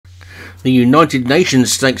The United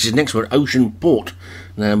Nations Stakes is next for Ocean Port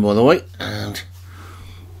now, by the way, and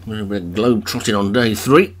a little bit of globe trotting on day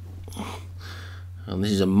 3. And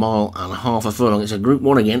this is 1.5 miles a furlong. It's a Group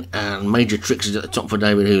 1 again, and Major Tricks is at the top for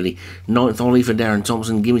David Hooley. 9th Ollie for Darren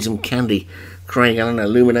Thompson. Give Me Some Candy. Craig Allen,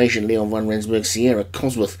 Illumination, Leon Van Rensburg, Sierra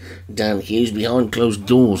Cosworth, Dan Hughes, Behind Closed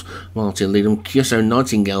Doors, Martin Leadham, Kyoso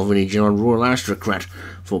Nightingale, Vinnie Gerard, Royal Aristocrat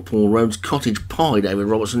for Paul Rhodes, Cottage Pie, David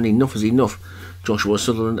Robertson, Enough is Enough, Joshua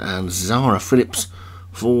Sutherland, and Zara Phillips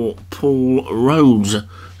for Paul Rhodes.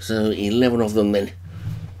 So 11 of them then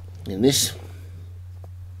in this.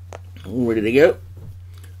 All ready to go.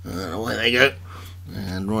 And away they go.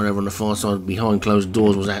 And right over on the far side, Behind Closed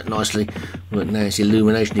Doors was out nicely, but now it's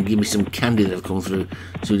Illumination to Give Me Some Candy that have come through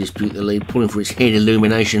to dispute the lead, pulling for its head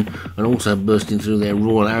Illumination, and also bursting through their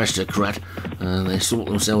Royal Aristocrat, and they sort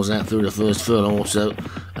themselves out through the first furlong also,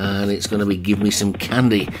 and it's going to be Give Me Some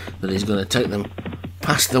Candy that is going to take them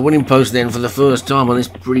past the winning post then for the first time on this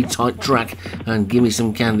pretty tight track, and Give Me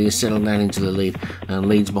Some Candy is settled down into the lead and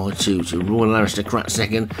leads by 2 to Royal Aristocrat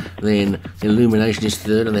second, then Illumination is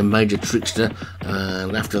third, and then Major Trickster,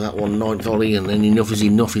 and after that one 9th Ollie, and then Enough is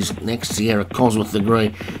Enough is next. Sierra Cosworth the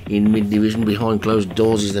grey in mid-division. Behind Closed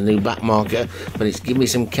Doors is the new back marker, but it's Give Me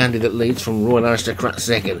Some Candy that leads from Royal Aristocrat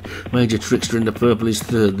second. Major Trickster in the purple is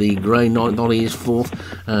third, the grey 9th Ollie is fourth,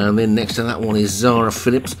 and then next to that one is Zara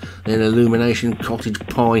Phillips, then Illumination, Cottage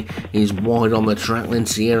Pie is wide on the track, then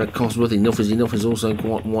Sierra Cosworth, Enough is also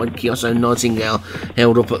quite wide. Kyoso Nightingale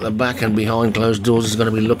held up at the back, and Behind Closed Doors is going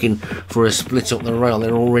to be looking for a split up the rail.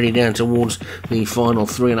 They're already down towards the final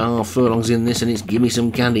 3.5 furlongs in this, and it's Give Me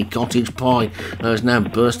Some Candy. Cottage Pie has now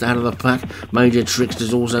burst out of the pack. Major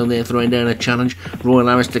Trickster's also there throwing down a challenge. Royal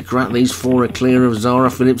Aristocrat, these 4 are clear of Zara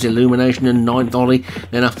Phillips, Illumination and 9th Ollie.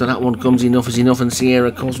 Then after that one comes Enough is Enough and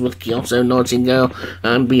Sierra Cosworth, Kyoso Nightingale,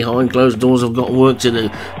 and Behind Closed Doors have got work to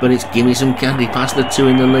do, but it's Give Me Some Candy past the 2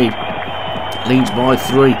 in the lead. Leads by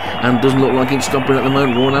 3 and doesn't look like it's stopping at the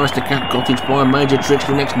moment. Royal Aristocrat, Cottage Pie, Major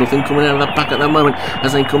Trickster next. Nothing coming out of the pack at the moment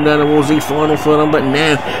as they come down towards the final furlong, but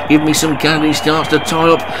now Give Me Some Candy starts to tie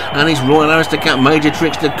up, and it's Royal Aristocrat, Major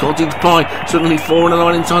Trickster, Cottage Pie, suddenly 4 in a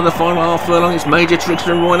line inside the final half furlong. It's Major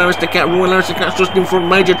Trickster and Royal Aristocrat. Royal Aristocrat's just in front.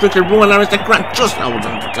 Major Trickster, Royal Aristocrat just holds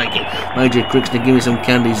on to take it. Major Trickster, Give Me Some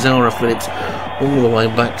Candy. Zara Phillips all the way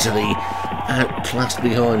back to the outclassed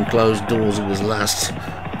Behind Closed Doors who was last,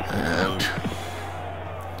 and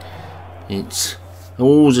it's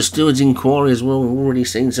always a Stewards Inquiry as well. We've already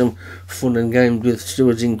seen some fun and games with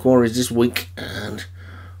Stewards Inquiries this week, and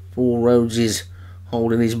Paul Rhodes is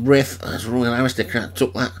holding his breath as Royal Aristocrat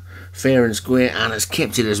took that fair and square and has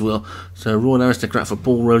kept it as well. So Royal Aristocrat for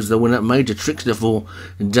Paul Rhodes the winner. Major Trickster for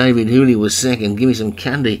David Hooley was second. Give Me Some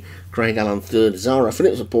Candy, Craig Allen third. Zara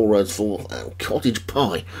Phillips for Paul Rhodes fourth, and Cottage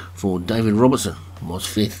Pie for David Robertson was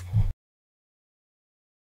fifth.